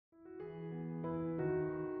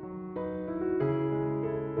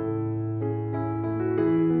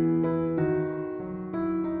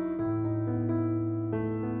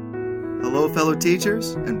Hello, fellow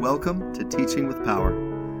teachers, and welcome to Teaching with Power.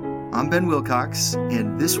 I'm Ben Wilcox,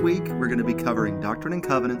 and this week we're going to be covering Doctrine and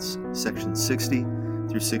Covenants, section 60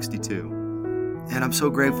 through 62. And I'm so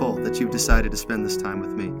grateful that you've decided to spend this time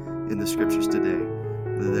with me in the scriptures today,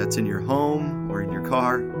 whether that's in your home or in your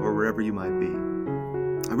car or wherever you might be.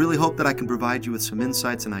 I really hope that I can provide you with some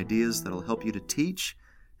insights and ideas that will help you to teach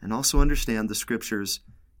and also understand the scriptures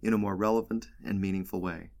in a more relevant and meaningful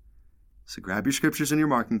way. So grab your scriptures and your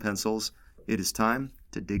marking pencils. It is time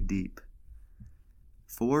to dig deep.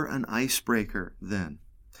 For an icebreaker, then,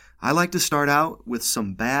 I like to start out with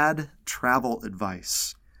some bad travel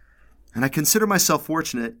advice. And I consider myself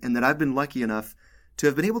fortunate in that I've been lucky enough to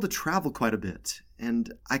have been able to travel quite a bit.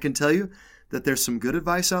 And I can tell you that there's some good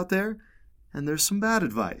advice out there, and there's some bad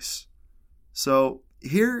advice. So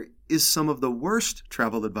here is some of the worst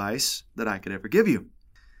travel advice that I could ever give you.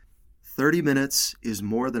 30 minutes is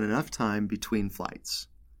more than enough time between flights.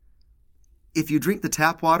 If you drink the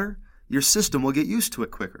tap water, your system will get used to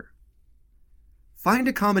it quicker. Find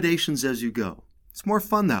accommodations as you go. It's more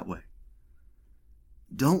fun that way.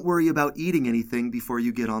 Don't worry about eating anything before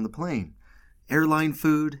you get on the plane. Airline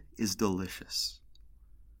food is delicious.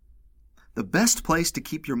 The best place to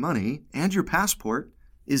keep your money and your passport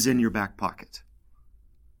is in your back pocket.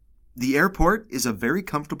 The airport is a very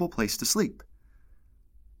comfortable place to sleep.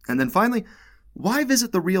 And then finally, why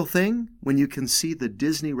visit the real thing when you can see the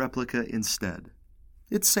Disney replica instead?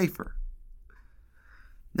 It's safer.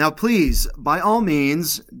 Now please, by all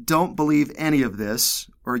means, don't believe any of this,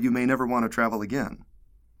 or you may never want to travel again.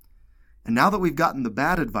 And now that we've gotten the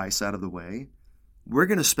bad advice out of the way, we're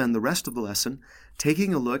going to spend the rest of the lesson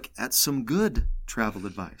taking a look at some good travel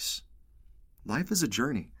advice. Life is a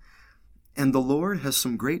journey, and the Lord has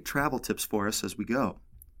some great travel tips for us as we go.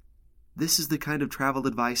 This is the kind of travel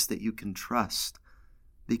advice that you can trust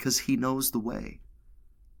because He knows the way.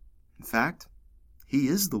 In fact, He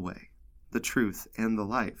is the way, the truth, and the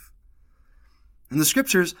life. And the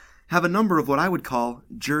scriptures have a number of what I would call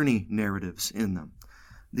journey narratives in them.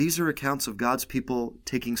 These are accounts of God's people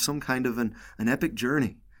taking some kind of an epic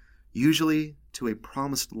journey, usually to a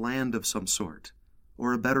promised land of some sort,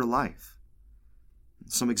 or a better life.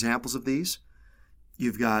 Some examples of these: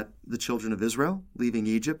 you've got the children of Israel leaving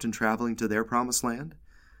Egypt and traveling to their promised land,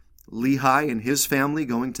 Lehi and his family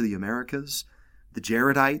going to the Americas, the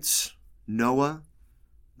Jaredites, Noah,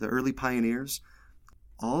 the early pioneers,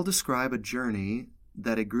 all describe a journey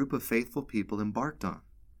that a group of faithful people embarked on.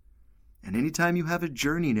 And anytime you have a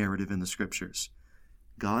journey narrative in the scriptures,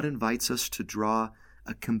 God invites us to draw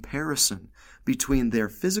a comparison between their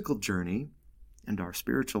physical journey and our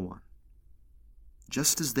spiritual one.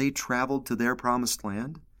 Just as they traveled to their promised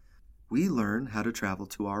land, we learn how to travel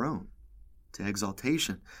to our own, to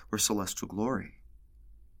exaltation or celestial glory.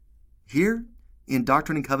 Here, in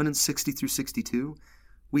Doctrine and Covenants 60 through 62,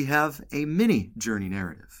 we have a mini journey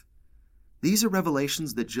narrative. These are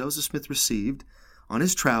revelations that Joseph Smith received on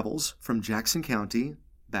his travels from Jackson County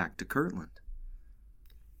back to Kirtland.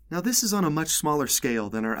 Now, this is on a much smaller scale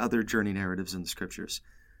than our other journey narratives in the scriptures,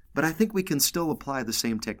 but I think we can still apply the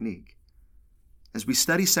same technique. As we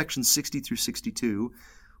study sections 60 through 62,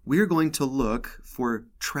 we're going to look for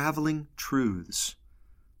traveling truths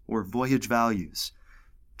or voyage values,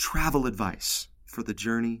 travel advice for the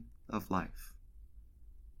journey of life.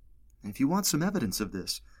 And if you want some evidence of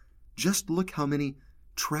this, just look how many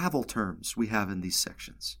travel terms we have in these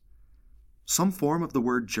sections. Some form of the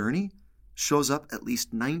word journey shows up at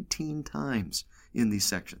least 19 times in these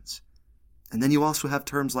sections. And then you also have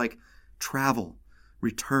terms like travel,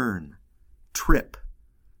 return, trip,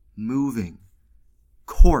 moving,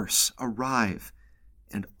 course, arrive,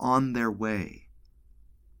 and on their way.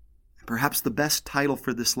 And perhaps the best title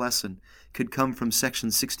for this lesson could come from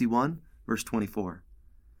section 61, verse 24.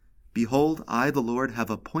 Behold, I, the Lord, have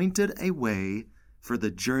appointed a way for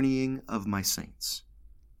the journeying of my saints.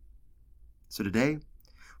 So today,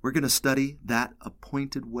 we're going to study that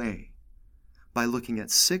appointed way by looking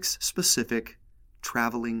at 6 specific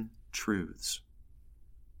traveling truths.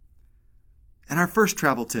 And our first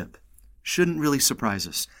travel tip shouldn't really surprise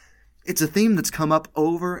us. It's a theme that's come up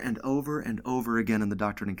over and over and over again in the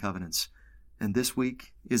Doctrine and Covenants, and this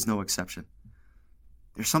week is no exception.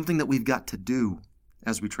 There's something that we've got to do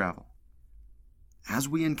as we travel. As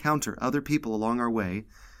we encounter other people along our way,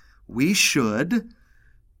 we should,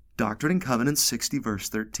 Doctrine and Covenants 60 verse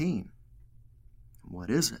 13. What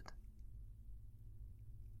is it?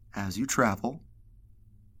 As you travel,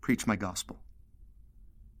 preach my gospel.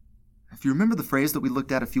 If you remember the phrase that we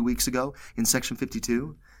looked at a few weeks ago in section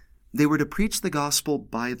 52, they were to preach the gospel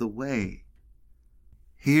by the way.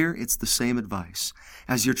 Here it's the same advice.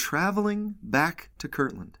 As you're traveling back to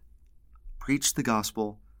Kirtland, preach the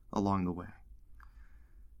gospel along the way.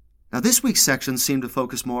 Now, this week's sections seem to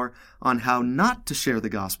focus more on how not to share the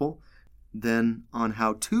gospel than on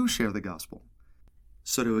how to share the gospel.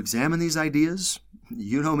 So to examine these ideas,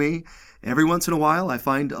 you know me, every once in a while I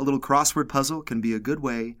find a little crossword puzzle can be a good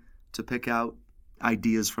way to pick out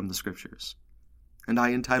ideas from the Scriptures. And I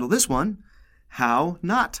entitle this one, How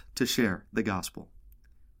Not to Share the Gospel.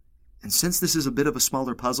 And since this is a bit of a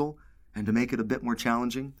smaller puzzle, and to make it a bit more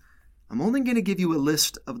challenging, I'm only going to give you a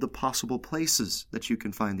list of the possible places that you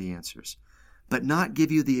can find the answers, but not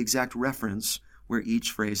give you the exact reference where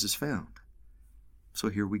each phrase is found. So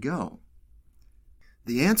here we go.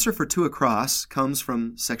 The answer for to across comes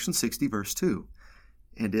from section 60, verse 2,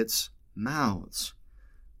 and it's mouths.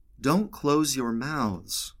 Don't close your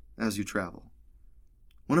mouths as you travel.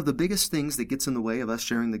 One of the biggest things that gets in the way of us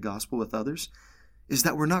sharing the gospel with others is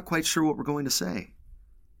that we're not quite sure what we're going to say.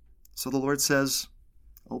 So the Lord says,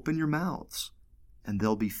 open your mouths, and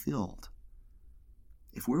they'll be filled.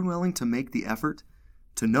 If we're willing to make the effort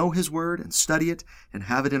to know His Word and study it and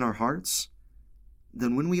have it in our hearts,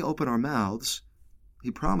 then when we open our mouths,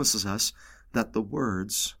 He promises us that the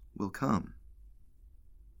words will come.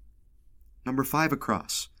 Number 5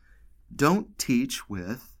 across. Don't teach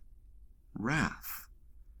with wrath.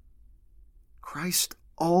 Christ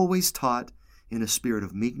always taught in a spirit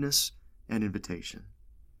of meekness and invitation.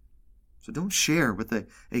 So don't share with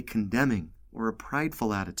a condemning or a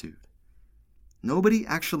prideful attitude. Nobody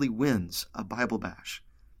actually wins a Bible bash.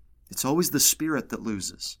 It's always the spirit that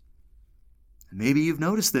loses. And maybe you've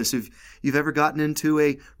noticed this if you've ever gotten into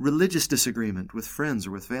a religious disagreement with friends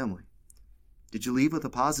or with family. Did you leave with a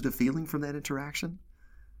positive feeling from that interaction?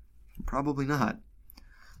 Probably not.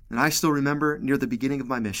 And I still remember near the beginning of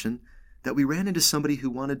my mission that we ran into somebody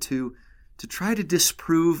who wanted to try to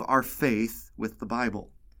disprove our faith with the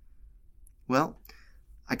Bible. Well,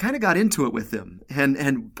 I kind of got into it with him,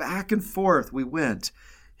 and back and forth we went,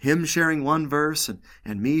 him sharing one verse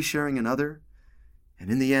and me sharing another.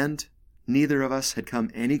 And in the end, neither of us had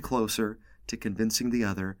come any closer to convincing the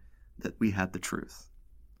other that we had the truth.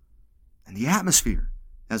 And the atmosphere,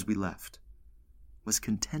 as we left, was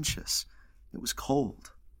contentious. It was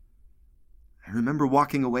cold. I remember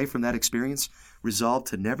walking away from that experience, resolved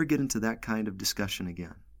to never get into that kind of discussion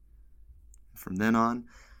again. From then on,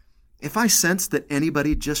 if I sensed that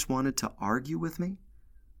anybody just wanted to argue with me,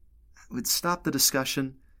 I would stop the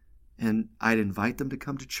discussion and I'd invite them to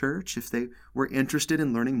come to church if they were interested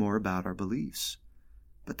in learning more about our beliefs,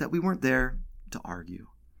 but that we weren't there to argue.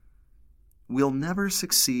 We'll never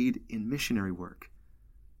succeed in missionary work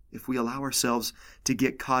if we allow ourselves to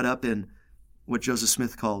get caught up in what Joseph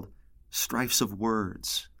Smith called strifes of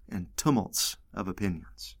words and tumults of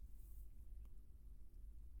opinions.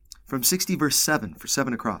 From 60 verse 7, for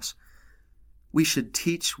 7 across, we should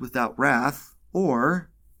teach without wrath or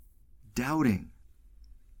doubting.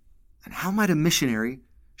 And how might a missionary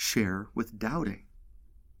share with doubting?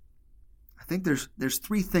 I think there's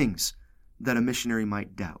 3 things that a missionary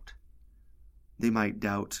might doubt. They might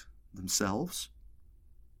doubt themselves,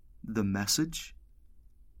 the message,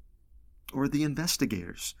 or the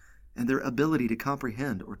investigators and their ability to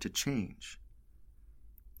comprehend or to change.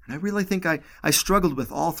 And I really think I struggled with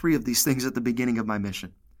all 3 of these things at the beginning of my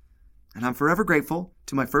mission. And I'm forever grateful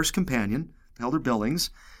to my first companion, Elder Billings,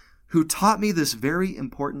 who taught me this very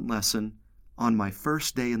important lesson on my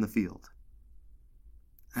first day in the field.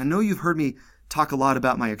 I know you've heard me talk a lot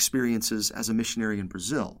about my experiences as a missionary in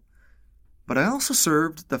Brazil, but I also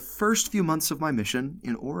served the first few months of my mission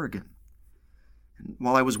in Oregon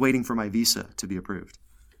while I was waiting for my visa to be approved.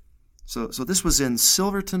 So this was in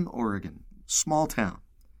Silverton, Oregon, small town.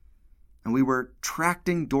 And we were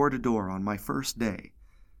tracting door to door on my first day.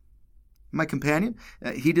 My companion,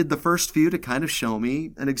 he did the first few to kind of show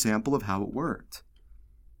me an example of how it worked.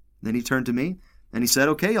 Then he turned to me and he said,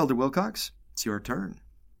 "Okay, Elder Wilcox, it's your turn."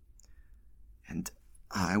 And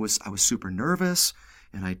I was super nervous,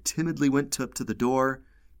 and I timidly went up to the door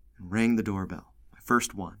and rang the doorbell, my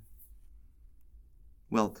first one.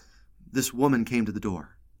 Well, this woman came to the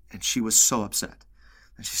door, and she was so upset.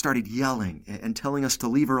 And she started yelling and telling us to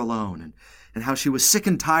leave her alone, and how she was sick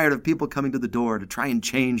and tired of people coming to the door to try and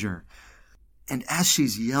change her. And as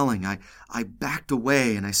she's yelling, I backed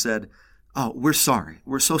away and I said, "Oh, we're sorry.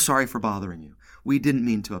 We're so sorry for bothering you. We didn't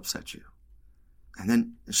mean to upset you." And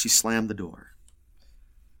then she slammed the door.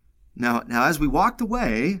 Now as we walked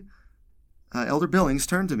away, Elder Billings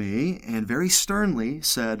turned to me and very sternly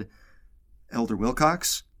said, "Elder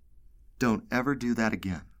Wilcox, don't ever do that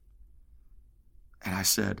again." And I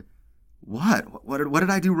said, What? What did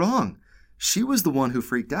I do wrong? She was the one who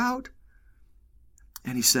freaked out.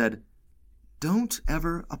 And he said, Don't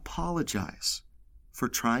ever apologize for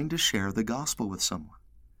trying to share the gospel with someone.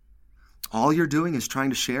 All you're doing is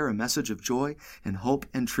trying to share a message of joy and hope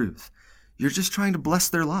and truth. You're just trying to bless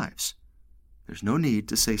their lives. There's no need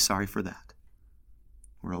to say sorry for that.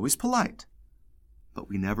 We're always polite, but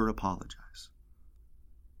we never apologize.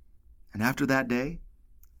 And after that day,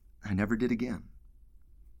 I never did again.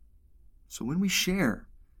 So when we share,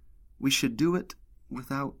 we should do it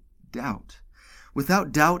without doubt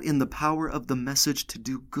in the power of the message to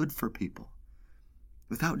do good for people,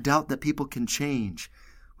 without doubt that people can change,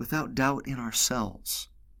 without doubt in ourselves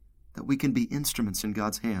that we can be instruments in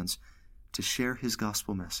God's hands to share His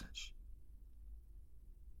gospel message.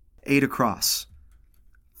 8 across,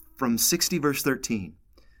 from 60 verse 13,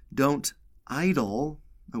 don't idle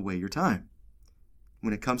away your time.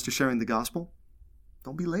 When it comes to sharing the gospel,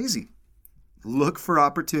 don't be lazy. Look for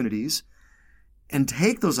opportunities and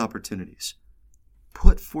take those opportunities.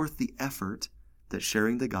 Put forth the effort that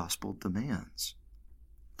sharing the gospel demands.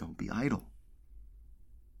 Don't be idle.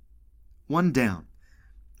 1 down.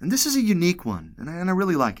 And this is a unique one, and I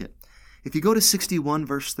really like it. If you go to 61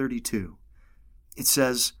 verse 32, it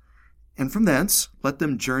says, "And from thence let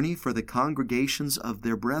them journey for the congregations of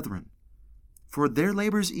their brethren. For their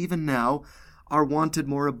labors even now are wanted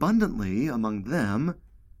more abundantly among them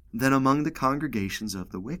than among the congregations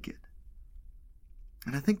of the wicked."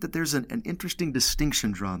 And I think that there's an interesting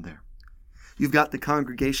distinction drawn there. You've got the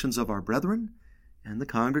congregations of our brethren and the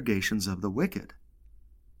congregations of the wicked.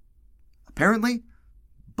 Apparently,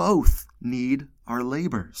 both need our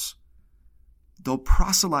labors. Though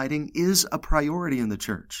proselyting is a priority in the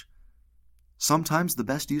church, sometimes the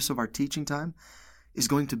best use of our teaching time is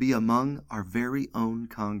going to be among our very own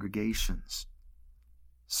congregations.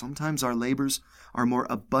 Sometimes our labors are more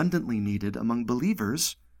abundantly needed among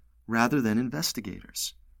believers rather than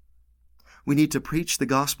investigators. We need to preach the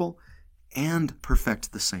gospel and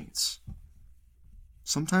perfect the saints.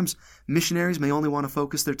 Sometimes missionaries may only want to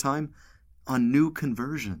focus their time on new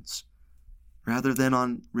conversions rather than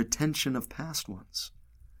on retention of past ones.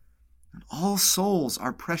 And all souls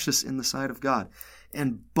are precious in the sight of God,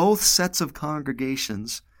 and both sets of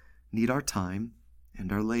congregations need our time and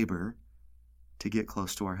our labor to get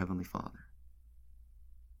close to our Heavenly Father.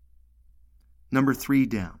 Number 3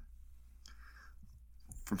 down.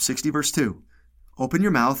 From 60 verse 2, open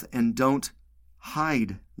your mouth and don't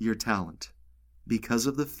hide your talent because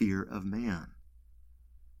of the fear of man.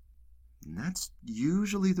 And that's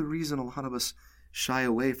usually the reason a lot of us shy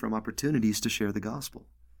away from opportunities to share the gospel.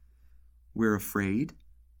 We're afraid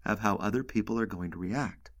of how other people are going to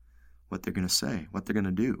react, what they're going to say, what they're going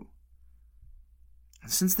to do. And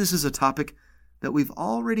since this is a topic that we've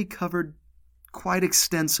already covered quite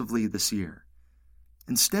extensively this year,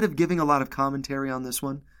 instead of giving a lot of commentary on this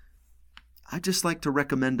one, I'd just like to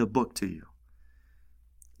recommend a book to you.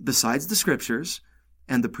 Besides the scriptures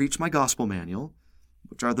and the Preach My Gospel manual,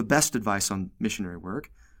 which are the best advice on missionary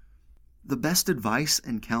work, the best advice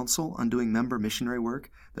and counsel on doing member missionary work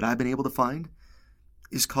that I've been able to find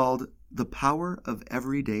is called The Power of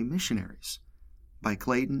Everyday Missionaries by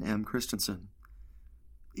Clayton M. Christensen.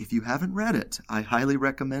 If you haven't read it, I highly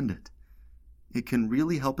recommend it. It can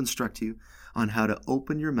really help instruct you on how to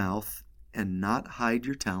open your mouth and not hide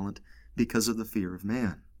your talent because of the fear of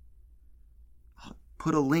man. I'll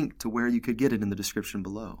put a link to where you could get it in the description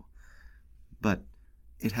below. But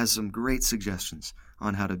it has some great suggestions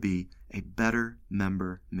on how to be a better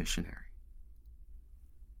member missionary.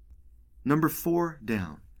 Number 4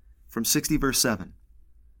 down, from 60 verse 7.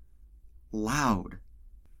 Loud.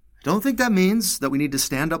 I don't think that means that we need to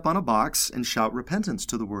stand up on a box and shout repentance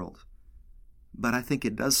to the world. But I think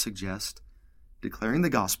it does suggest declaring the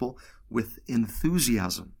gospel with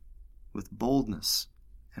enthusiasm, with boldness,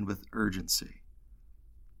 and with urgency.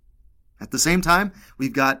 At the same time,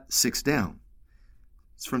 we've got 6 down.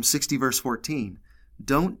 It's from 60 verse 14.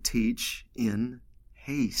 Don't teach in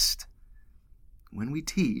haste. When we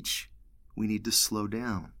teach, we need to slow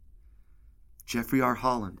down. Jeffrey R.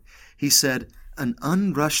 Holland, he said, an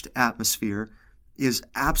unrushed atmosphere is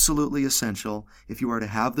absolutely essential if you are to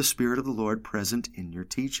have the Spirit of the Lord present in your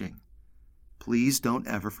teaching. Please don't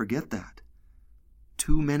ever forget that.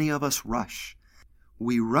 Too many of us rush.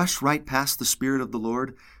 We rush right past the Spirit of the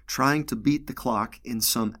Lord, trying to beat the clock in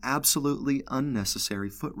some absolutely unnecessary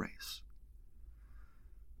foot race.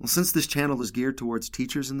 Well, since this channel is geared towards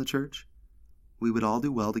teachers in the church, we would all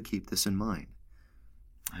do well to keep this in mind.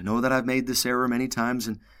 I know that I've made this error many times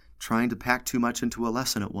in trying to pack too much into a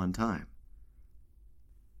lesson at one time.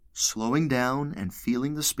 Slowing down and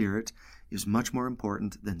feeling the Spirit is much more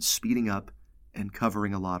important than speeding up and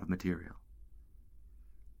covering a lot of material.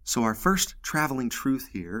 So our first traveling truth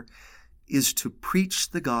here is to preach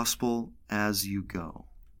the gospel as you go.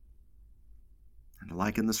 And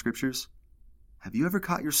like in the scriptures, have you ever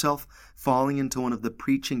caught yourself falling into one of the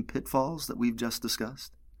preaching pitfalls that we've just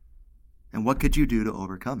discussed? And what could you do to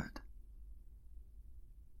overcome it?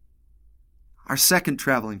 Our second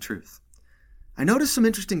traveling truth. I noticed some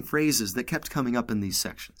interesting phrases that kept coming up in these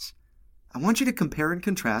sections. I want you to compare and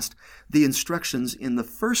contrast the instructions in the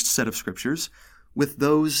first set of scriptures with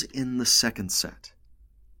those in the second set.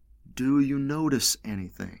 Do you notice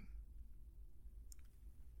anything?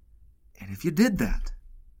 And if you did that,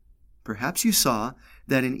 perhaps you saw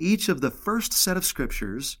that in each of the first set of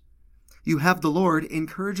scriptures, you have the Lord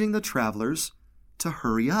encouraging the travelers to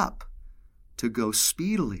hurry up, to go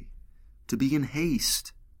speedily, to be in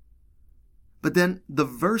haste. But then the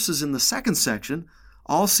verses in the second section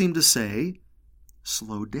all seem to say,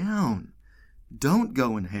 slow down. Don't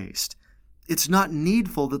go in haste. It's not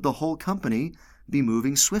needful that the whole company be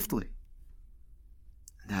moving swiftly.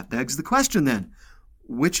 That begs the question then,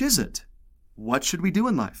 which is it? What should we do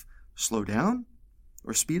in life? Slow down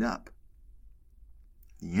or speed up?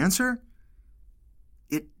 The answer?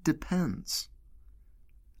 It depends.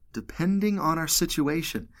 Depending on our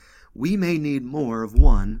situation, we may need more of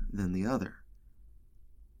one than the other.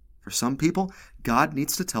 For some people, God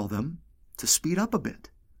needs to tell them to speed up a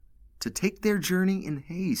bit, to take their journey in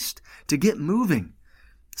haste, to get moving.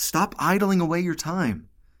 Stop idling away your time.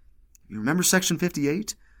 You remember section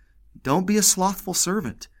 58? Don't be a slothful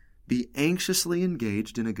servant. Be anxiously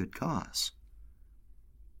engaged in a good cause.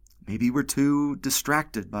 Maybe we're too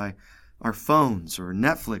distracted by our phones or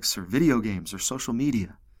Netflix or video games or social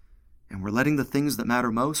media, and we're letting the things that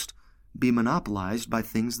matter most be monopolized by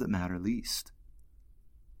things that matter least.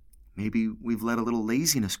 Maybe we've let a little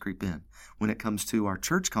laziness creep in when it comes to our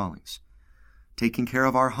church callings, taking care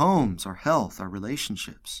of our homes, our health, our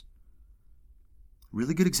relationships. A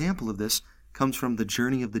really good example of this comes from the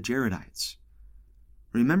journey of the Jaredites.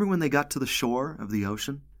 Remember when they got to the shore of the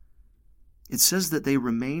ocean? It says that they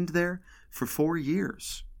remained there for 4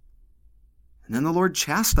 years. And then the Lord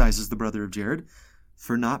chastises the brother of Jared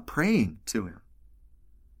for not praying to him.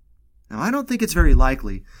 Now, I don't think it's very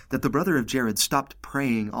likely that the brother of Jared stopped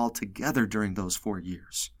praying altogether during those 4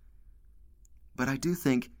 years. But I do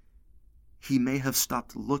think he may have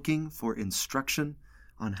stopped looking for instruction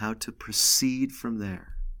on how to proceed from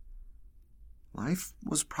there. Life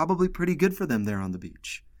was probably pretty good for them there on the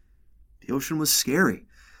beach. The ocean was scary,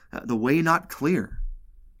 the way not clear.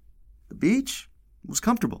 The beach was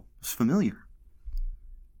comfortable, it was familiar.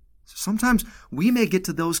 So sometimes we may get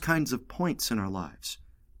to those kinds of points in our lives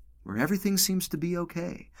where everything seems to be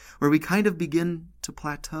okay, where we kind of begin to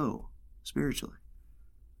plateau spiritually.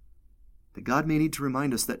 But God may need to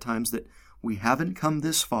remind us at times that we haven't come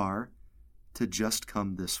this far to just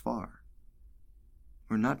come this far.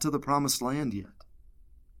 We're not to the promised land yet.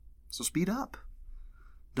 So speed up.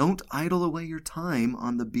 Don't idle away your time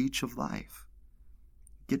on the beach of life.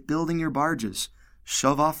 Get building your barges.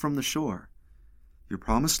 Shove off from the shore. Your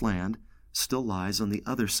promised land still lies on the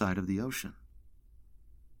other side of the ocean.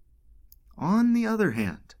 On the other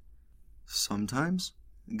hand, sometimes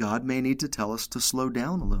God may need to tell us to slow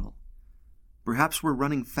down a little. Perhaps we're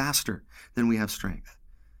running faster than we have strength.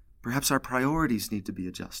 Perhaps our priorities need to be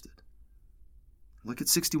adjusted. Look at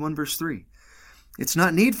 61 verse 3. It's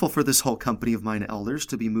not needful for this whole company of mine elders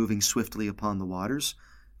to be moving swiftly upon the waters,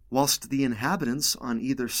 whilst the inhabitants on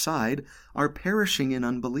either side are perishing in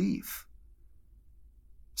unbelief.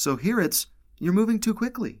 So here you're moving too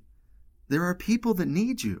quickly. There are people that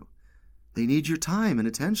need you. They need your time and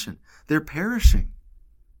attention. They're perishing.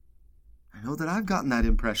 I know that I've gotten that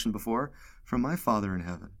impression before from my Father in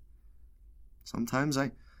heaven. Sometimes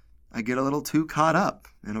I get a little too caught up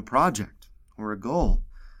in a project or a goal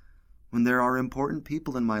when there are important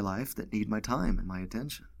people in my life that need my time and my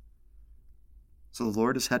attention. So the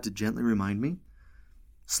Lord has had to gently remind me,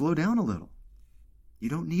 slow down a little. You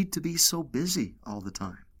don't need to be so busy all the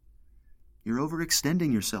time. You're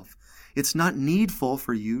overextending yourself. It's not needful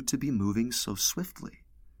for you to be moving so swiftly.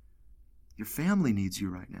 Your family needs you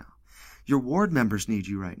right now. Your ward members need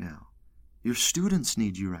you right now. Your students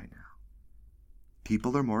need you right now.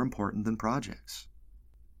 People are more important than projects.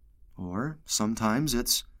 Or sometimes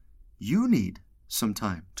it's you need some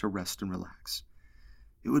time to rest and relax.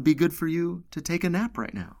 It would be good for you to take a nap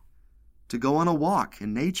right now, to go on a walk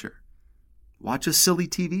in nature, watch a silly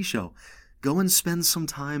TV show, go and spend some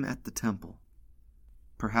time at the temple.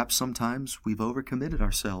 Perhaps sometimes we've overcommitted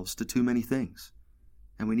ourselves to too many things,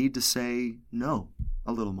 and we need to say no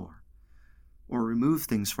a little more, or remove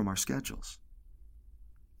things from our schedules.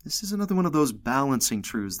 This is another one of those balancing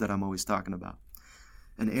truths that I'm always talking about,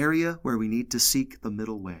 an area where we need to seek the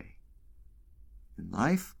middle way. In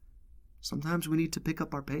life, sometimes we need to pick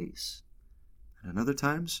up our pace, and at other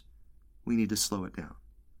times, we need to slow it down.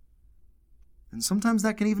 And sometimes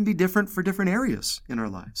that can even be different for different areas in our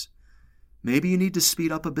lives. Maybe you need to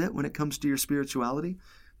speed up a bit when it comes to your spirituality,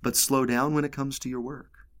 but slow down when it comes to your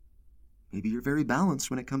work. Maybe you're very balanced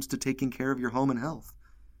when it comes to taking care of your home and health,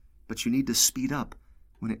 but you need to speed up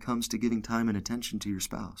when it comes to giving time and attention to your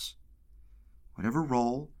spouse. Whatever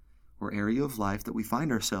role or area of life that we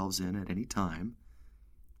find ourselves in at any time,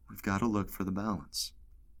 we've got to look for the balance.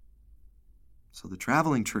 So the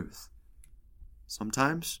traveling truth.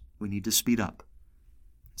 Sometimes we need to speed up.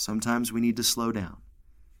 Sometimes we need to slow down.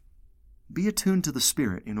 Be attuned to the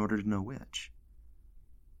Spirit in order to know which.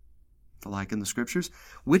 Like in the Scriptures,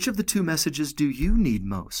 which of the two messages do you need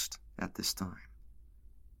most at this time?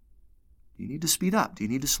 Do you need to speed up? Do you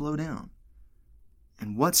need to slow down?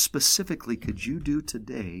 And what specifically could you do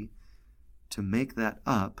today to make that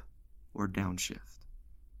up or downshift?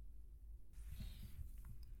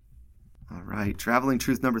 All right, traveling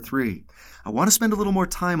truth number 3. I want to spend a little more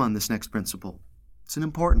time on this next principle. It's an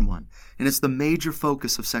important one, and it's the major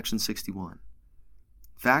focus of section 61. In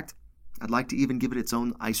fact, I'd like to even give it its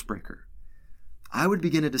own icebreaker. I would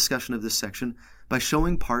begin a discussion of this section by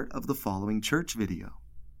showing part of the following church video.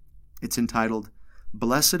 It's entitled,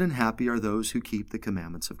 "Blessed and Happy Are Those Who Keep the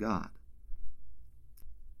Commandments of God."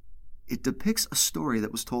 It depicts a story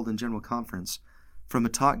that was told in General Conference from a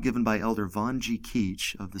talk given by Elder Von G.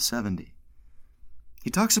 Keach of the 70. He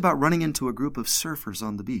talks about running into a group of surfers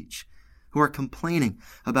on the beach who are complaining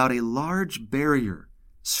about a large barrier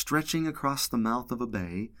stretching across the mouth of a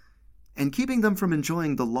bay and keeping them from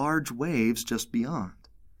enjoying the large waves just beyond.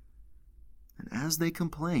 And as they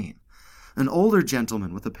complain, an older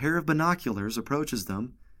gentleman with a pair of binoculars approaches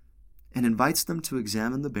them and invites them to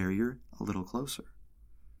examine the barrier a little closer.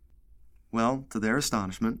 Well, to their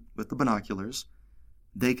astonishment, with the binoculars,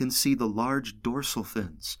 they can see the large dorsal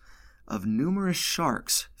fins of numerous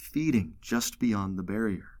sharks feeding just beyond the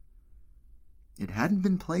barrier. It hadn't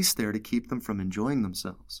been placed there to keep them from enjoying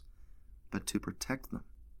themselves, but to protect them.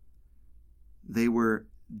 They were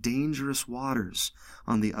dangerous waters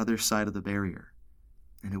on the other side of the barrier,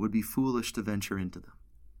 and it would be foolish to venture into them.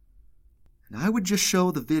 And I would just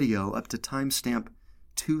show the video up to timestamp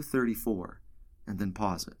 234 and then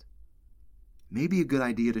pause it. It may be a good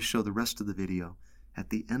idea to show the rest of the video at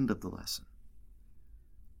the end of the lesson.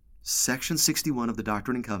 Section 61 of the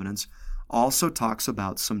Doctrine and Covenants also talks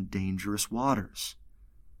about some dangerous waters.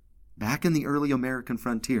 Back in the early American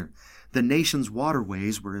frontier, the nation's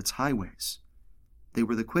waterways were its highways. They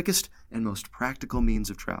were the quickest and most practical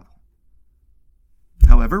means of travel.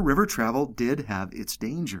 However, river travel did have its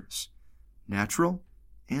dangers, natural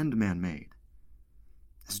and man-made.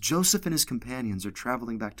 As Joseph and his companions are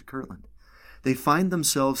traveling back to Kirtland, they find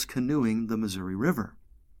themselves canoeing the Missouri River.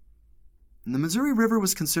 And the Missouri River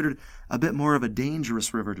was considered a bit more of a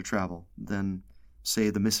dangerous river to travel than, say,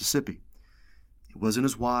 the Mississippi. It wasn't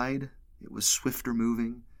as wide, it was swifter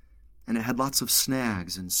moving, and it had lots of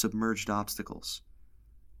snags and submerged obstacles.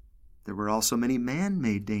 There were also many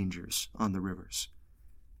man-made dangers on the rivers.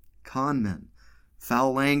 Con men,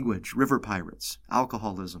 foul language, river pirates,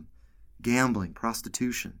 alcoholism, gambling,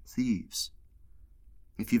 prostitution, thieves.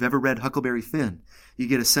 If you've ever read Huckleberry Finn, you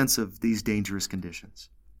get a sense of these dangerous conditions.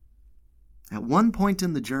 At one point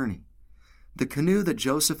in the journey, the canoe that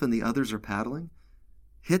Joseph and the others are paddling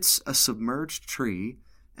hits a submerged tree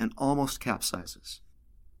and almost capsizes.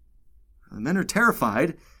 The men are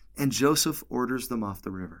terrified, and Joseph orders them off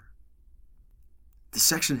the river. The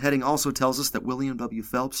section heading also tells us that William W.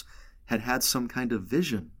 Phelps had had some kind of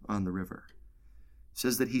vision on the river. It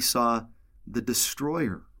says that he saw the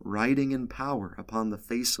destroyer riding in power upon the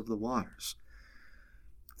face of the waters.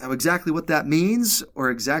 Now, exactly what that means or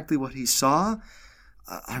exactly what he saw,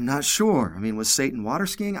 I'm not sure. I mean, was Satan water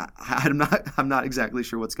skiing? I'm not exactly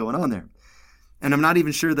sure what's going on there. And I'm not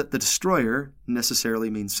even sure that the destroyer necessarily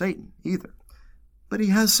means Satan either. But he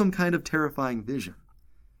has some kind of terrifying vision.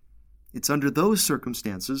 It's under those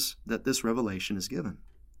circumstances that this revelation is given.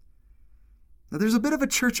 Now, there's a bit of a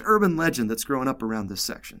church urban legend that's growing up around this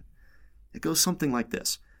section. It goes something like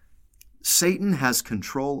this. Satan has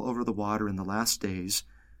control over the water in the last days,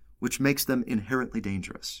 which makes them inherently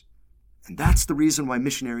dangerous. And that's the reason why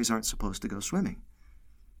missionaries aren't supposed to go swimming.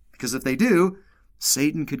 Because if they do,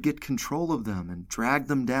 Satan could get control of them and drag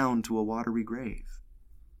them down to a watery grave.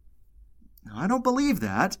 Now, I don't believe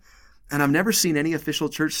that, and I've never seen any official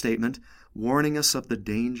church statement warning us of the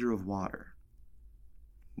danger of water.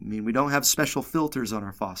 I mean, we don't have special filters on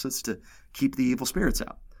our faucets to keep the evil spirits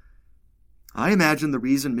out. I imagine the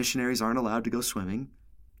reason missionaries aren't allowed to go swimming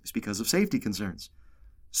is because of safety concerns.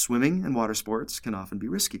 Swimming and water sports can often be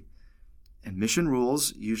risky, and mission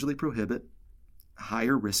rules usually prohibit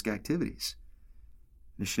higher risk activities.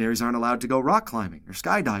 Missionaries aren't allowed to go rock climbing or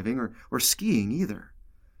skydiving or skiing either.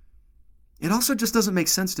 It also just doesn't make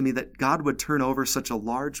sense to me that God would turn over such a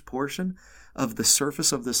large portion of the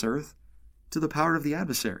surface of this earth to the power of the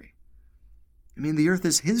adversary. I mean, the earth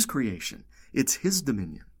is His creation. It's His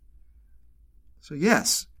dominion. So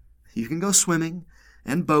yes, you can go swimming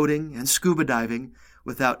and boating and scuba diving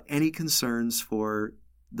without any concerns for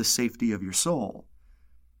the safety of your soul.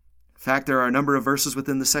 In fact, there are a number of verses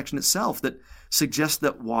within the section itself that suggest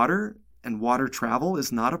that water and water travel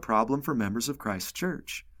is not a problem for members of Christ's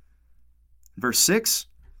church. Verse 6,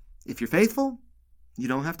 if you're faithful, you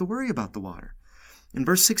don't have to worry about the water. In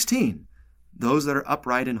verse 16, those that are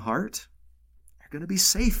upright in heart are going to be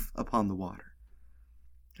safe upon the water.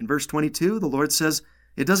 In verse 22, the Lord says,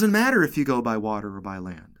 it doesn't matter if you go by water or by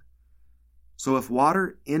land. So if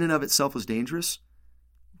water in and of itself was dangerous,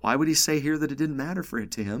 why would He say here that it didn't matter for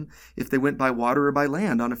it to Him if they went by water or by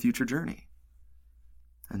land on a future journey?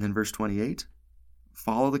 And then verse 28,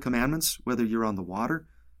 follow the commandments whether you're on the water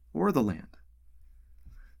or the land.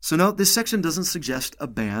 So note, this section doesn't suggest a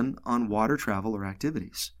ban on water travel or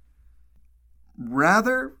activities.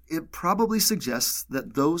 Rather, it probably suggests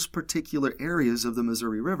that those particular areas of the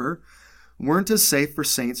Missouri River weren't as safe for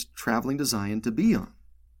saints traveling to Zion to be on.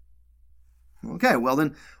 Okay, well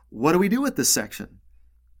then, what do we do with this section?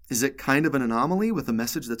 Is it kind of an anomaly with a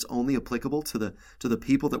message that's only applicable to the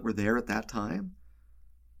people that were there at that time?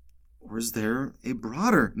 Or is there a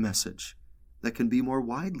broader message that can be more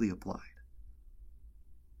widely applied?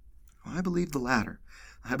 Well, I believe the latter.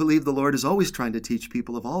 I believe the Lord is always trying to teach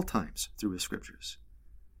people of all times through His scriptures.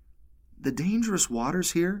 The dangerous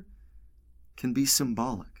waters here can be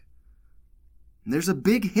symbolic. And there's a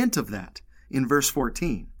big hint of that in verse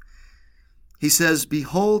 14. He says,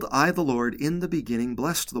 behold, I, the Lord, in the beginning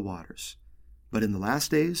blessed the waters, but in the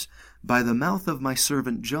last days, by the mouth of my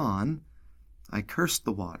servant John, I cursed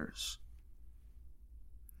the waters.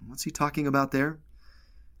 What's he talking about there?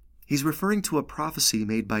 He's referring to a prophecy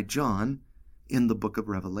made by John in the book of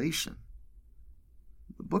Revelation.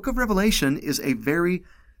 The book of Revelation is a very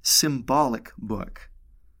symbolic book,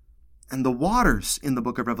 and the waters in the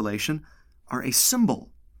book of Revelation are a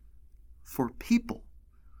symbol for people.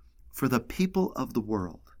 For the people of the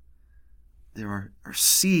world. There are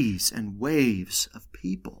seas and waves of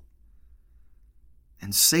people.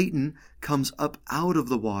 And Satan comes up out of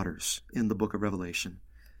the waters in the book of Revelation,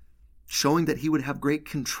 showing that he would have great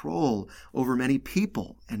control over many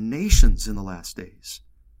people and nations in the last days.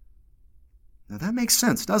 Now that makes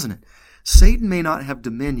sense, doesn't it? Satan may not have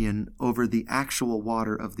dominion over the actual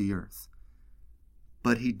water of the earth,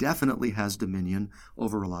 but he definitely has dominion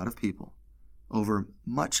over a lot of people, over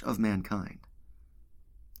much of mankind.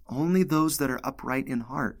 Only those that are upright in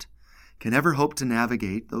heart can ever hope to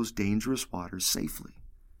navigate those dangerous waters safely.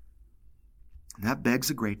 And that begs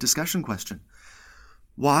a great discussion question.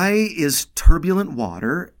 Why is turbulent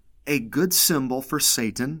water a good symbol for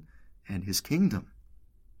Satan and his kingdom?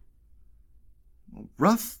 Well,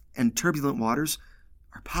 rough and turbulent waters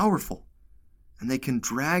are powerful, and they can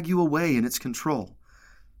drag you away in its control,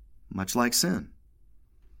 much like sin.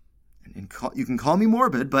 You can call me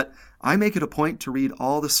morbid, but I make it a point to read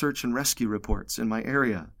all the search and rescue reports in my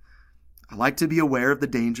area. I like to be aware of the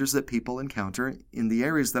dangers that people encounter in the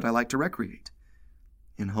areas that I like to recreate,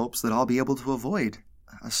 in hopes that I'll be able to avoid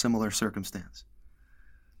a similar circumstance.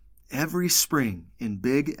 Every spring in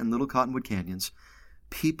Big and Little Cottonwood Canyons,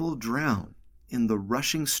 people drown in the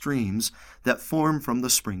rushing streams that form from the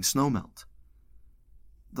spring snowmelt.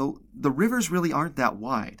 Though the rivers really aren't that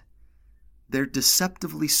wide, they're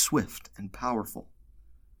deceptively swift and powerful.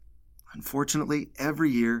 Unfortunately,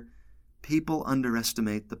 every year, people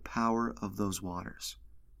underestimate the power of those waters,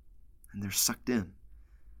 and they're sucked in.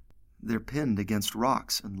 They're pinned against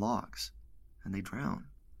rocks and logs, and they drown.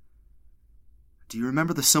 Do you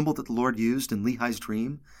remember the symbol that the Lord used in Lehi's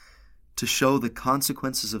dream to show the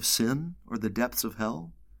consequences of sin or the depths of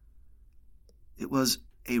hell? It was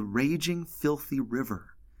a raging, filthy river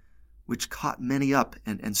which caught many up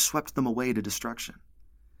and swept them away to destruction.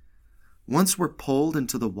 Once we're pulled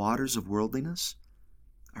into the waters of worldliness,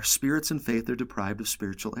 our spirits and faith are deprived of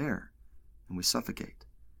spiritual air, and we suffocate.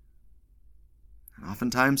 And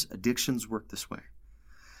oftentimes, addictions work this way.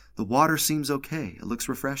 The water seems okay. It looks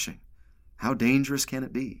refreshing. How dangerous can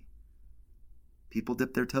it be? People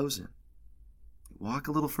dip their toes in, walk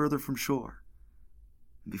a little further from shore,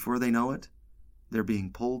 and before they know it, they're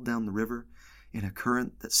being pulled down the river in a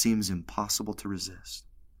current that seems impossible to resist.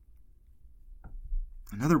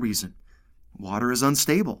 Another reason, water is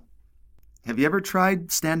unstable. Have you ever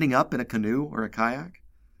tried standing up in a canoe or a kayak?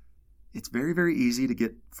 It's very, very easy to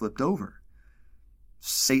get flipped over.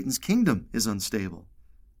 Satan's kingdom is unstable.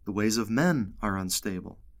 The ways of men are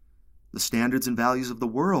unstable. The standards and values of the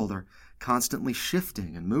world are constantly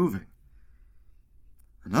shifting and moving.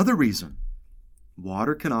 Another reason,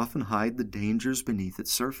 water can often hide the dangers beneath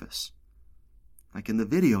its surface. Like in the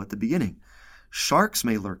video at the beginning, sharks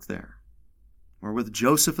may lurk there. Or with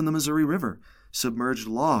Joseph in the Missouri River, submerged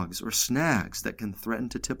logs or snags that can threaten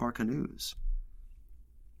to tip our canoes.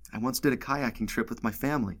 I once did a kayaking trip with my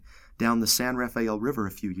family down the San Rafael River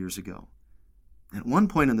a few years ago. At one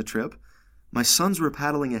point in the trip, my sons were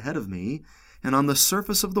paddling ahead of me, and on the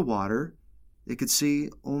surface of the water, they could see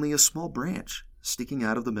only a small branch sticking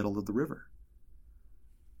out of the middle of the river.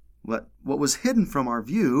 What was hidden from our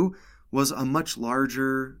view was a much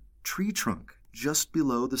larger tree trunk just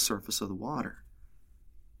below the surface of the water.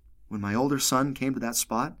 When my older son came to that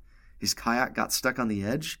spot, his kayak got stuck on the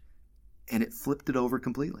edge, and it flipped it over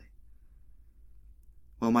completely.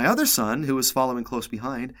 Well, my other son, who was following close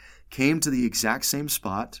behind, came to the exact same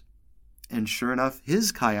spot, and sure enough,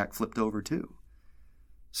 his kayak flipped over too.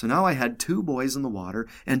 So now I had 2 boys in the water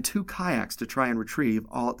and 2 kayaks to try and retrieve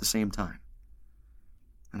all at the same time.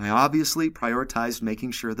 And I obviously prioritized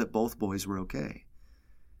making sure that both boys were okay.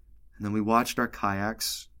 And then we watched our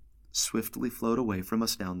kayaks swiftly float away from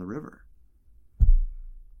us down the river.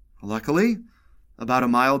 Luckily, about a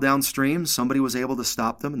mile downstream, somebody was able to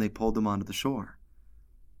stop them and they pulled them onto the shore.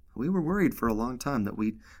 We were worried for a long time that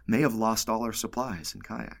we may have lost all our supplies and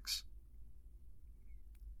kayaks.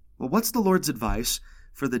 Well, what's the Lord's advice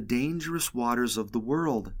for the dangerous waters of the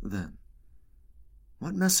world then?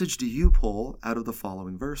 What message do you pull out of the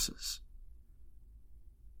following verses?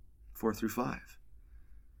 4 through 5.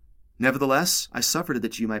 Nevertheless, I suffered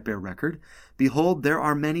that you might bear record. Behold, there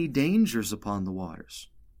are many dangers upon the waters,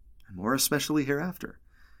 and more especially hereafter.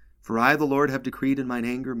 For I, the Lord, have decreed in mine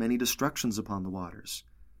anger many destructions upon the waters,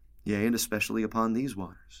 yea, and especially upon these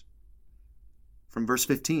waters. From verse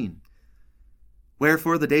 15.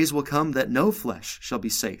 Wherefore the days will come that no flesh shall be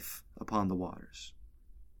safe upon the waters.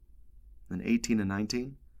 Then 18 and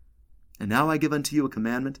 19. And now I give unto you a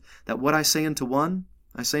commandment, that what I say unto one,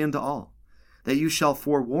 I say unto all, that you shall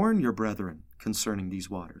forewarn your brethren concerning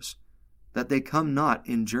these waters, that they come not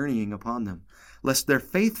in journeying upon them, lest their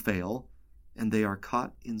faith fail, and they are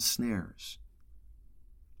caught in snares.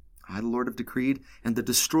 I, the Lord, have decreed, and the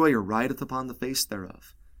destroyer rideth upon the face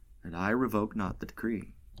thereof, and I revoke not the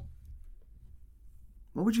decree.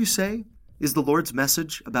 What would you say is the Lord's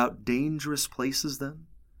message about dangerous places then?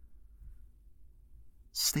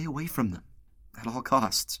 Stay away from them at all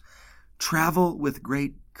costs. Travel with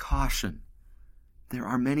great caution. There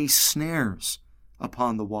are many snares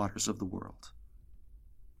upon the waters of the world.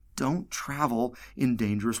 Don't travel in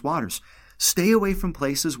dangerous waters. Stay away from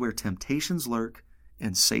places where temptations lurk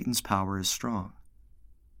and Satan's power is strong.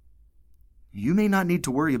 You may not need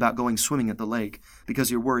to worry about going swimming at the lake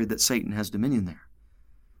because you're worried that Satan has dominion there.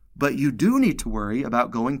 But you do need to worry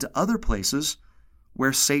about going to other places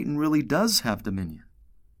where Satan really does have dominion.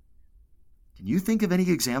 Can you think of any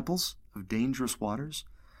examples of dangerous waters?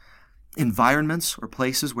 Environments or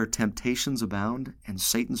places where temptations abound and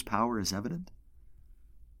Satan's power is evident?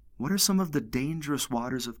 What are some of the dangerous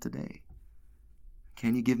waters of today?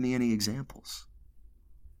 Can you give me any examples?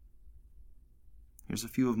 Here's a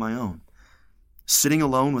few of my own. Sitting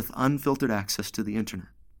alone with unfiltered access to the internet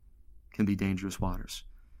can be dangerous waters.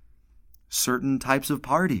 Certain types of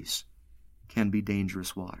parties can be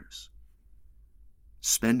dangerous waters.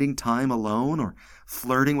 Spending time alone or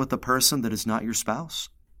flirting with a person that is not your spouse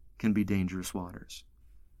can be dangerous waters.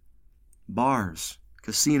 Bars,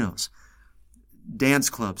 casinos, dance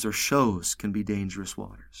clubs, or shows can be dangerous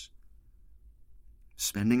waters.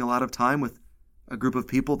 Spending a lot of time with a group of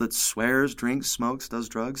people that swears, drinks, smokes, does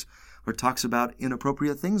drugs, or talks about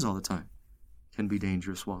inappropriate things all the time can be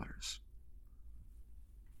dangerous waters.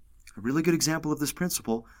 A really good example of this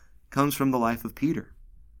principle comes from the life of Peter.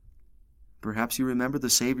 Perhaps you remember the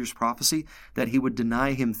Savior's prophecy that he would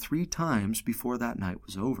deny him 3 times before that night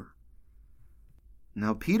was over.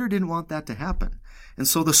 Now, Peter didn't want that to happen, and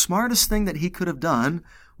so the smartest thing that he could have done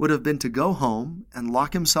would have been to go home and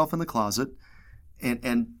lock himself in the closet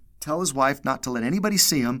and tell his wife not to let anybody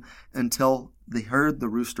see him until they heard the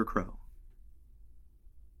rooster crow.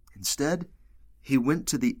 Instead, he went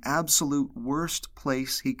to the absolute worst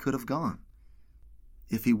place he could have gone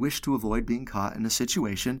if he wished to avoid being caught in a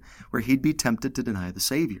situation where he'd be tempted to deny the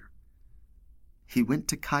Savior. He went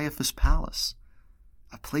to Caiaphas' palace,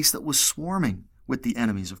 a place that was swarming with the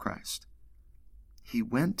enemies of Christ. He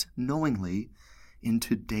went knowingly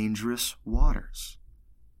into dangerous waters.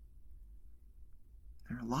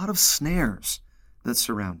 There are a lot of snares that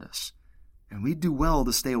surround us, and we do well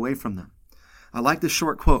to stay away from them. I like this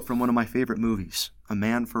short quote from one of my favorite movies, A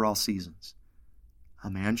Man for All Seasons. A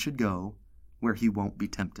man should go where he won't be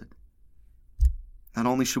tempted. Not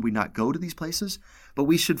only should we not go to these places, but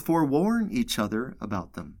we should forewarn each other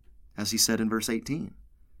about them, as he said in verse 18.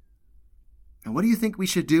 And what do you think we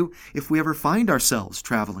should do if we ever find ourselves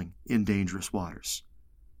traveling in dangerous waters?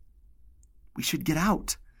 We should get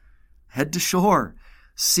out, head to shore,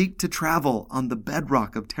 seek to travel on the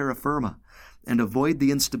bedrock of terra firma, and avoid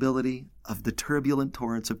the instability of the turbulent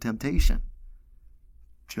torrents of temptation.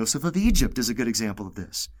 Joseph of Egypt is a good example of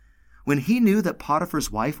this. When he knew that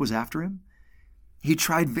Potiphar's wife was after him, he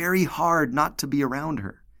tried very hard not to be around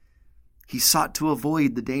her. He sought to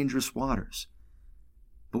avoid the dangerous waters.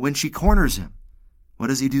 But when she corners him, what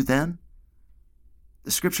does he do then?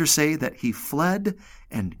 The scriptures say that he fled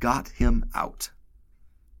and got him out.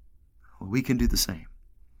 Well, we can do the same.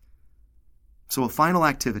 So a final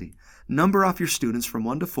activity. Number off your students from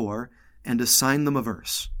 1 to 4 and assign them a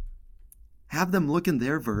verse. Have them look in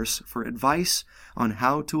their verse for advice on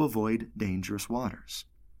how to avoid dangerous waters.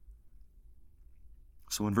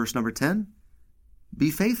 So in verse number 10, be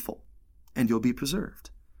faithful and you'll be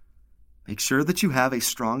preserved. Make sure that you have a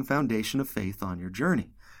strong foundation of faith on your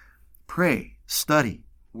journey. Pray, study,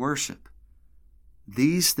 worship.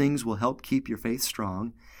 These things will help keep your faith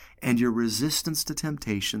strong and your resistance to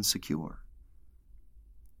temptation secure.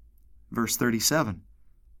 Verse 37,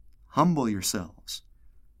 humble yourselves.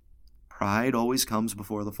 Pride always comes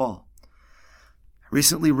before the fall. I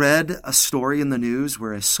recently read a story in the news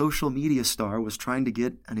where a social media star was trying to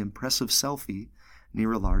get an impressive selfie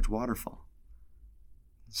near a large waterfall.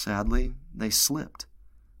 Sadly, they slipped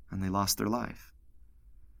and they lost their life.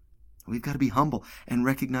 We've got to be humble and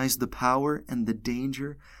recognize the power and the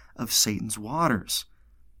danger of Satan's waters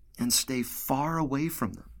and stay far away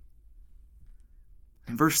from them.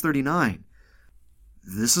 In verse 39,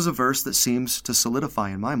 this is a verse that seems to solidify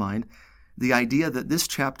in my mind the idea that this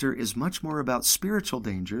chapter is much more about spiritual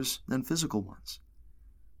dangers than physical ones.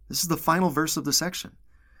 This is the final verse of the section,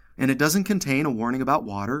 and it doesn't contain a warning about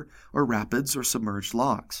water or rapids or submerged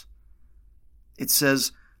logs. It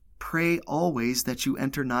says, pray always that you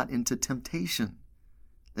enter not into temptation,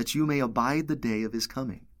 that you may abide the day of his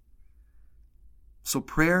coming. So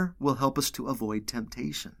prayer will help us to avoid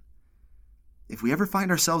temptation. If we ever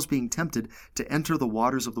find ourselves being tempted to enter the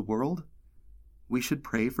waters of the world, we should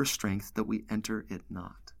pray for strength that we enter it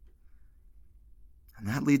not. And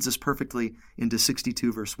that leads us perfectly into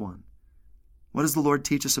 62 verse 1. What does the Lord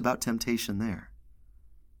teach us about temptation there?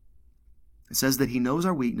 It says that he knows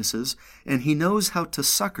our weaknesses and he knows how to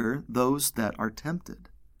succor those that are tempted.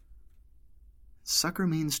 Succor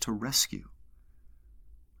means to rescue.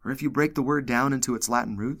 Or if you break the word down into its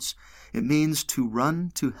Latin roots, it means to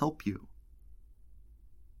run to help you.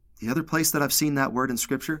 The other place that I've seen that word in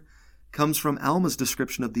Scripture comes from Alma's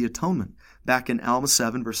description of the atonement, back in Alma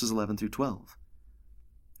 7, verses 11 through 12.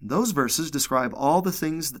 Those verses describe all the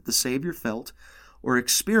things that the Savior felt or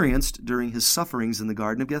experienced during his sufferings in the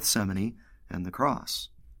Garden of Gethsemane and the cross.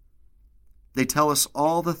 They tell us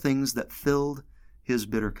all the things that filled his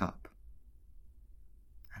bitter cup.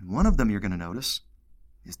 And one of them you're going to notice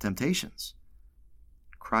is temptations.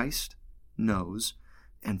 Christ knows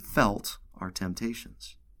and felt our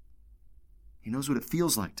temptations. He knows what it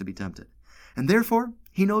feels like to be tempted. And therefore,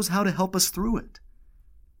 he knows how to help us through it.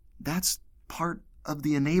 That's part of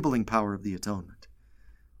the enabling power of the atonement.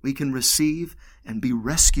 We can receive and be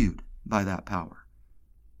rescued by that power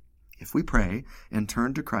if we pray and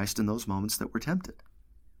turn to Christ in those moments that we're tempted.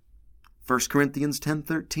 1 Corinthians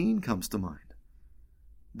 10:13 comes to mind.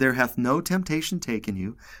 There hath no temptation taken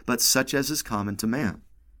you, but such as is common to man.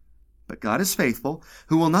 But God is faithful,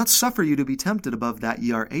 who will not suffer you to be tempted above that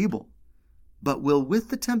ye are able, but will with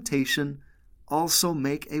the temptation also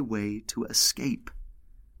make a way to escape,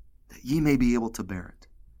 that ye may be able to bear it.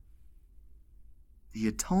 The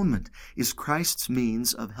atonement is Christ's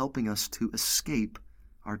means of helping us to escape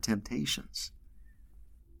our temptations.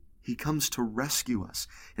 He comes to rescue us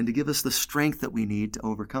and to give us the strength that we need to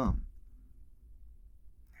overcome.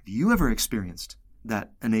 Have you ever experienced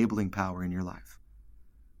that enabling power in your life?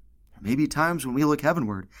 There may be times when we look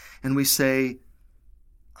heavenward and we say,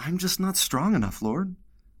 I'm just not strong enough, Lord.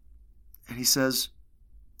 And he says,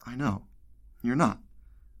 I know, you're not,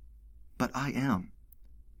 but I am.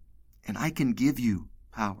 And I can give you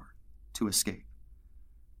power to escape.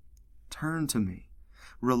 Turn to me,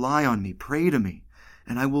 rely on me, pray to me,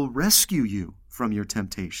 and I will rescue you from your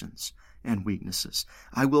temptations and weaknesses.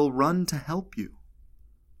 I will run to help you.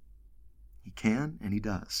 He can, and he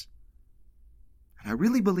does. And I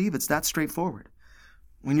really believe it's that straightforward.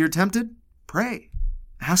 When you're tempted, pray.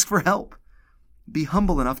 Ask for help. Be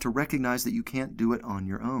humble enough to recognize that you can't do it on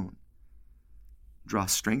your own. Draw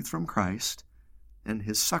strength from Christ, and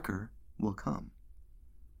his succor will come.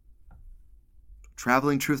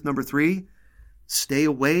 Traveling truth number 3, stay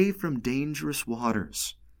away from dangerous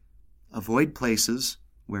waters. Avoid places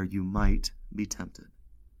where you might be tempted.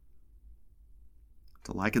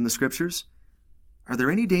 To liken the scriptures, are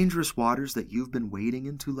there any dangerous waters that you've been wading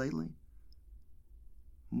into lately?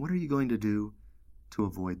 What are you going to do to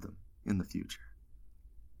avoid them in the future?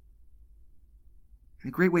 And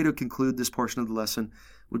a great way to conclude this portion of the lesson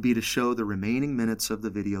would be to show the remaining minutes of the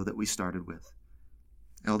video that we started with.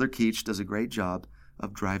 Elder Keach does a great job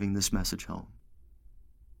of driving this message home.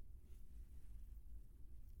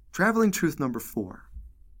 Traveling truth number 4.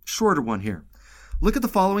 Shorter one here. Look at the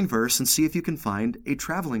following verse and see if you can find a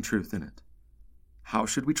traveling truth in it. How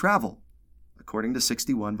should we travel? According to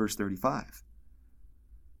 61 verse 35.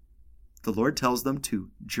 The Lord tells them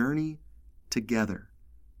to journey together,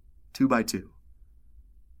 2 by 2.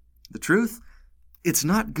 The truth, it's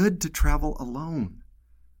not good to travel alone.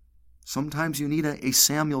 Sometimes you need a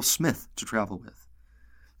Samuel Smith to travel with.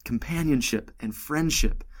 Companionship and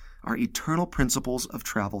friendship are eternal principles of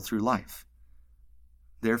travel through life.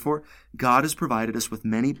 Therefore, God has provided us with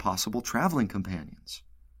many possible traveling companions.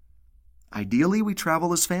 Ideally, we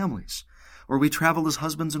travel as families, or we travel as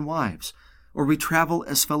husbands and wives, or we travel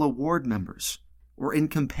as fellow ward members, or in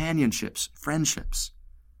companionships, friendships.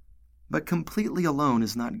 But completely alone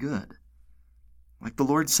is not good. Like the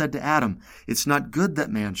Lord said to Adam, it's not good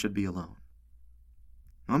that man should be alone.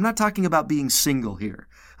 Now, I'm not talking about being single here.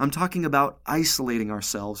 I'm talking about isolating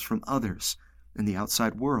ourselves from others in the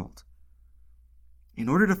outside world. In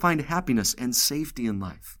order to find happiness and safety in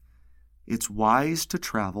life, it's wise to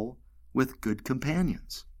travel with good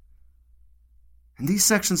companions. And these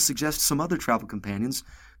sections suggest some other travel companions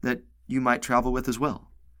that you might travel with as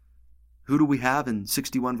well. Who do we have in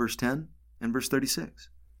 61 verse 10 and verse 36?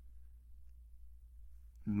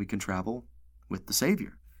 And we can travel with the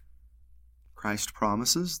Savior. Christ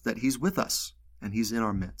promises that he's with us and he's in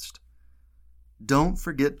our midst. Don't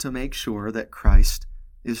forget to make sure that Christ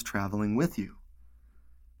is traveling with you.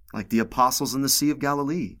 Like the apostles in the Sea of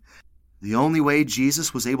Galilee, the only way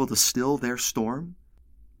Jesus was able to still their storm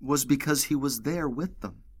was because he was there with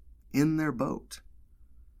them, in their boat.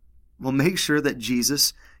 Well, make sure that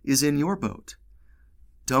Jesus is in your boat.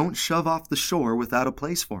 Don't shove off the shore without a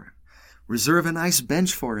place for him. Reserve a nice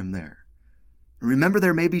bench for him there. Remember,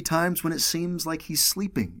 there may be times when it seems like he's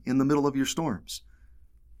sleeping in the middle of your storms.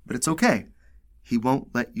 But it's okay. He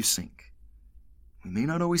won't let you sink. We may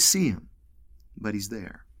not always see him, but he's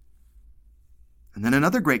there. And then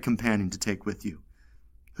another great companion to take with you.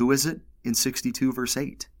 Who is it in 62 verse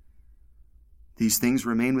 8? These things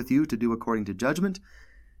remain with you to do according to judgment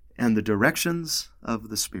and the directions of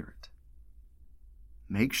the Spirit.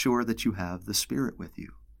 Make sure that you have the Spirit with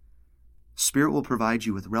you. Spirit will provide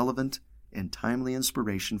you with relevant and timely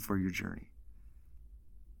inspiration for your journey.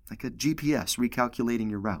 Like a GPS recalculating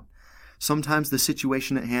your route. Sometimes the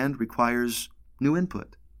situation at hand requires new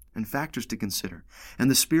input and factors to consider, and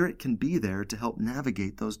the Spirit can be there to help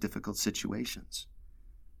navigate those difficult situations.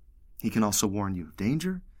 He can also warn you of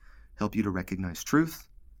danger, help you to recognize truth,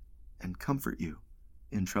 and comfort you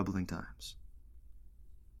in troubling times.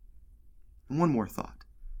 And one more thought.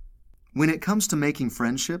 When it comes to making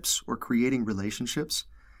friendships or creating relationships,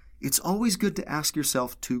 it's always good to ask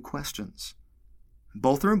yourself 2 questions.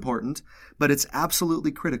 Both are important, but it's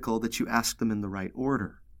absolutely critical that you ask them in the right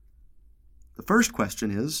order. The first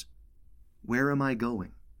question is, where am I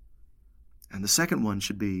going? And the second one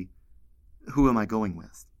should be, who am I going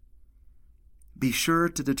with? Be sure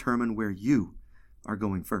to determine where you are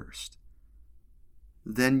going first.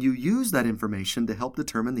 Then you use that information to help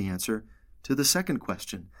determine the answer to the second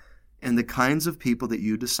question and the kinds of people that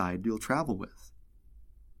you decide you'll travel with.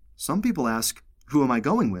 Some people ask, who am I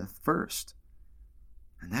going with first?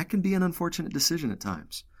 And that can be an unfortunate decision at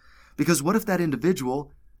times. Because what if that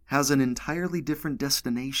individual has an entirely different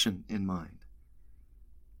destination in mind?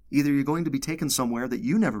 Either you're going to be taken somewhere that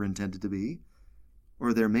you never intended to be,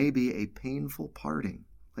 or there may be a painful parting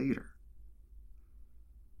later.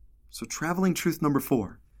 So traveling truth number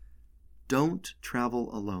 4, don't travel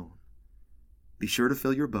alone. Be sure to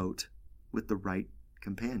fill your boat with the right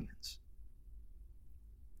companions.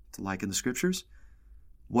 To liken the scriptures,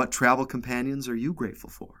 what travel companions are you grateful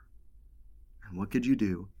for? And what could you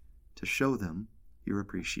do to show them your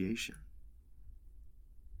appreciation?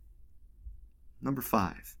 Number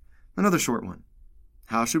 5, another short one.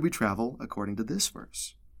 How should we travel according to this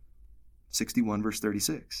verse? 61 verse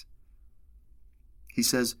 36. He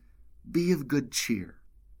says, be of good cheer.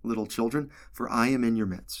 little children, for I am in your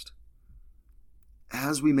midst."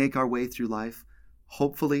 As we make our way through life,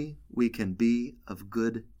 hopefully we can be of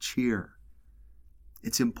good cheer.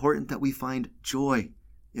 It's important that we find joy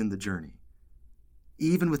in the journey.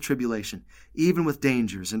 Even with tribulation, even with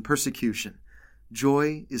dangers and persecution,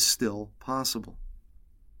 joy is still possible.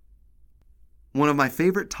 One of my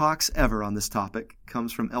favorite talks ever on this topic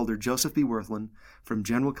comes from Elder Joseph B. Wirthlin from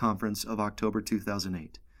General Conference of October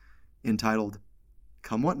 2008, entitled,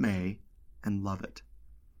 "Come What May, and Love It."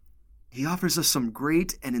 He offers us some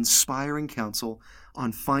great and inspiring counsel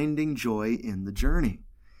on finding joy in the journey,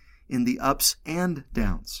 in the ups and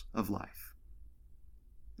downs of life.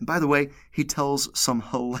 And by the way, he tells some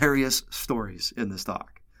hilarious stories in this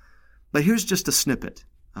talk. But here's just a snippet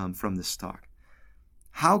from this talk.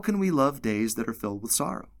 How can we love days that are filled with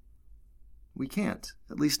sorrow? We can't,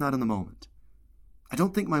 at least not in the moment. I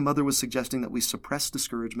don't think my mother was suggesting that we suppress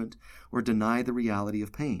discouragement or deny the reality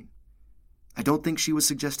of pain. I don't think she was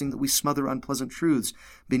suggesting that we smother unpleasant truths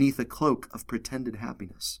beneath a cloak of pretended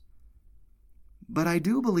happiness. But I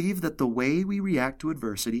do believe that the way we react to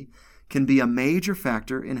adversity can be a major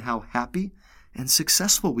factor in how happy and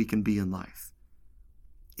successful we can be in life.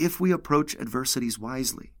 If we approach adversities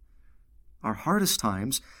wisely, our hardest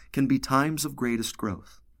times can be times of greatest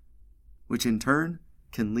growth, which in turn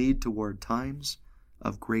can lead toward times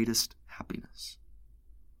of greatest happiness.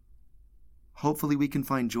 Hopefully we can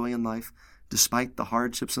find joy in life despite the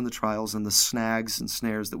hardships and the trials and the snags and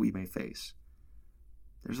snares that we may face.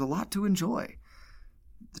 There's a lot to enjoy.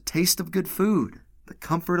 The taste of good food, the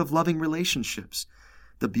comfort of loving relationships,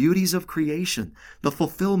 the beauties of creation, the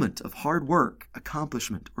fulfillment of hard work,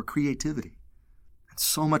 accomplishment, or creativity, and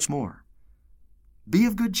so much more. Be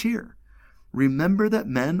of good cheer. Remember that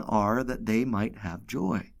men are that they might have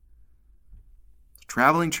joy.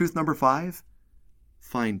 Traveling truth number 5,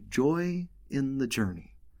 find joy in the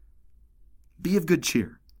journey. Be of good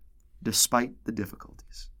cheer, despite the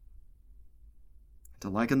difficulties. To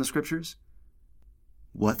liken the scriptures,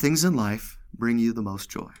 what things in life bring you the most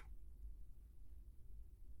joy?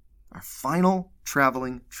 Our final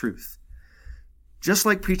traveling truth. Just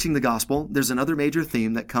like preaching the gospel, there's another major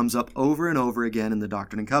theme that comes up over and over again in the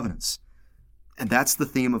Doctrine and Covenants, and that's the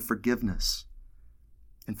theme of forgiveness.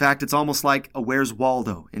 In fact, it's almost like a Where's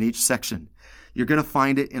Waldo in each section. You're going to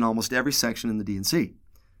find it in almost every section in the D&C.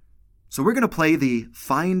 So we're going to play the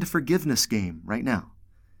Find Forgiveness game right now.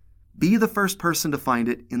 Be the first person to find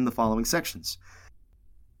it in the following sections.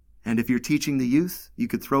 And if you're teaching the youth, you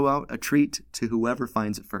could throw out a treat to whoever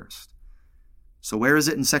finds it first. So where is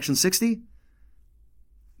it in section 60?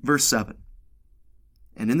 Verse 7.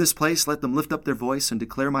 "And in this place let them lift up their voice and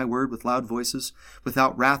declare my word with loud voices,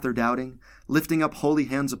 without wrath or doubting, lifting up holy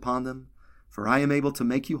hands upon them. For I am able to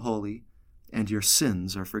make you holy, and your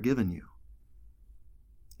sins are forgiven you."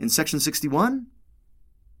 In section 61,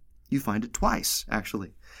 you find it twice,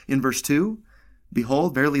 actually. In verse 2,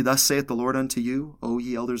 "Behold, verily thus saith the Lord unto you, O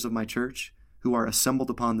ye elders of my church, who are assembled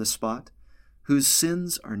upon this spot, whose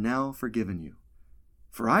sins are now forgiven you.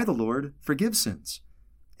 For I, the Lord, forgive sins,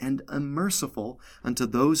 and am merciful unto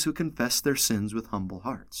those who confess their sins with humble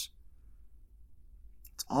hearts."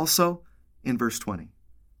 It's also in verse 20.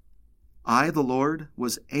 "I, the Lord,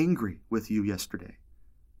 was angry with you yesterday,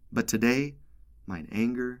 but today mine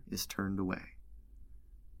anger is turned away."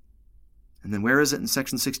 And then where is it in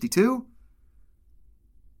section 62?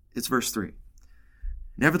 It's verse 3.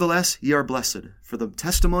 "Nevertheless, ye are blessed, for the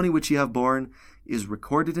testimony which ye have borne is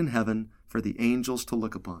recorded in heaven for the angels to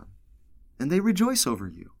look upon. And they rejoice over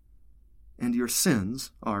you, and your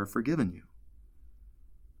sins are forgiven you."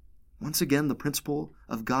 Once again, the principle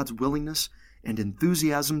of God's willingness and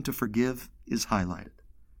enthusiasm to forgive is highlighted.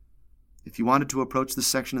 If you wanted to approach this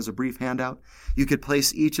section as a brief handout, you could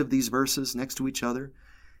place each of these verses next to each other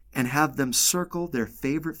and have them circle their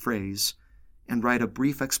favorite phrase and write a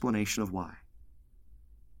brief explanation of why.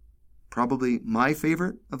 Probably my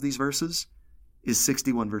favorite of these verses is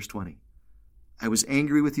 61 verse 20. "I was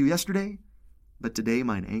angry with you yesterday, but today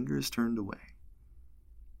mine anger is turned away."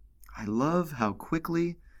 I love how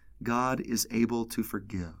quickly God is able to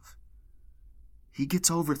forgive. He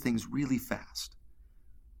gets over things really fast.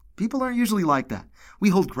 People aren't usually like that. We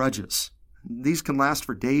hold grudges. These can last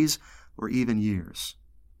for days or even years.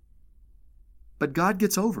 But God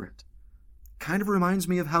gets over it. Kind of reminds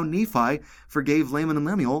me of how Nephi forgave Laman and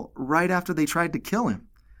Lemuel right after they tried to kill him.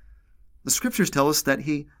 The scriptures tell us that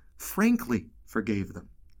he frankly forgave them.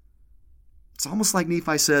 It's almost like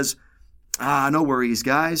Nephi says, "No worries,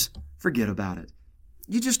 guys. Forget about it.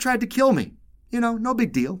 You just tried to kill me. No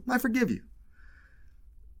big deal. I forgive you."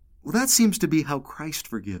 Well, that seems to be how Christ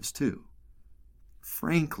forgives too.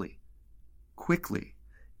 Frankly, quickly,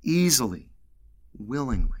 easily,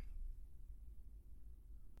 willingly.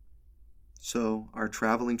 So, our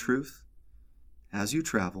traveling truth, as you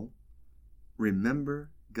travel, remember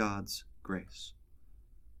God's grace.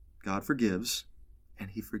 God forgives, and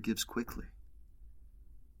He forgives quickly.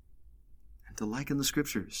 And to liken the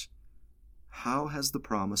Scriptures, how has the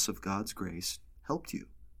promise of God's grace helped you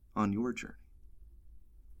on your journey?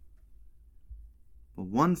 Well,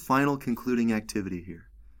 one final concluding activity here.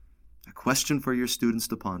 A question for your students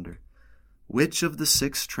to ponder. Which of the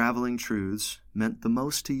 6 traveling truths meant the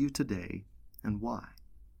most to you today, and why?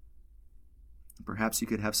 Perhaps you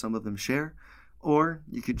could have some of them share, or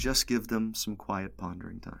you could just give them some quiet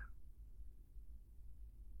pondering time.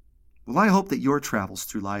 Well, I hope that your travels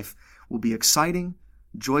through life will be exciting,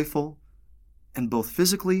 joyful, and both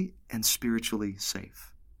physically and spiritually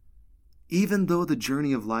safe. Even though the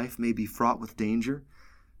journey of life may be fraught with danger,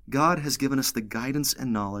 God has given us the guidance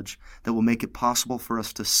and knowledge that will make it possible for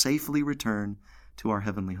us to safely return to our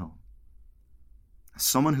heavenly home. As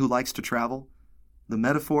someone who likes to travel, the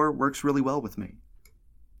metaphor works really well with me.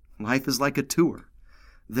 Life is like a tour.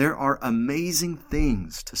 There are amazing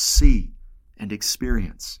things to see and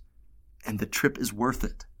experience, and the trip is worth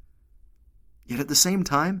it. Yet at the same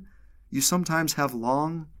time, you sometimes have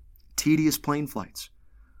long, tedious plane flights.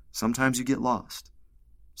 Sometimes you get lost.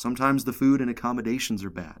 Sometimes the food and accommodations are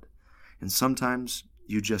bad. And sometimes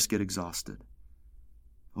you just get exhausted.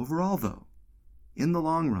 Overall, though, in the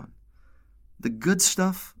long run, the good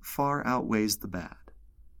stuff far outweighs the bad.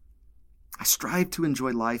 I strive to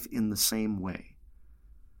enjoy life in the same way.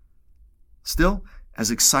 Still,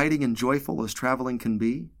 as exciting and joyful as traveling can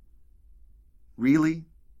be, really,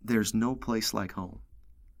 there's no place like home.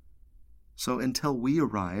 So until we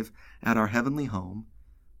arrive at our heavenly home,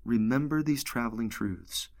 remember these traveling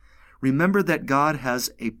truths. Remember that God has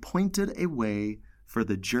appointed a way for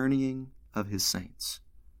the journeying of His saints,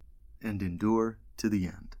 and endure to the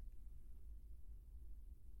end.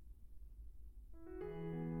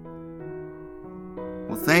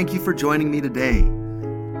 Well, thank you for joining me today.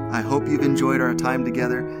 I hope you've enjoyed our time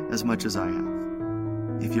together as much as I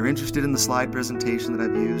have. If you're interested in the slide presentation that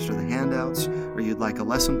I've used or the handouts, or you'd like a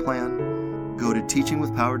lesson plan, go to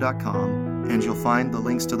teachingwithpower.com and you'll find the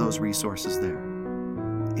links to those resources there.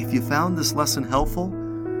 If you found this lesson helpful,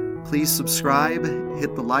 please subscribe,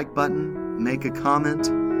 hit the like button, make a comment,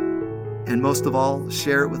 and most of all,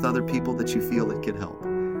 share it with other people that you feel it could help.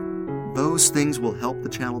 Those things will help the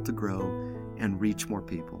channel to grow and reach more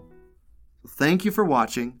people. So thank you for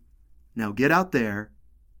watching. Now get out there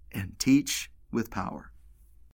and teach with power.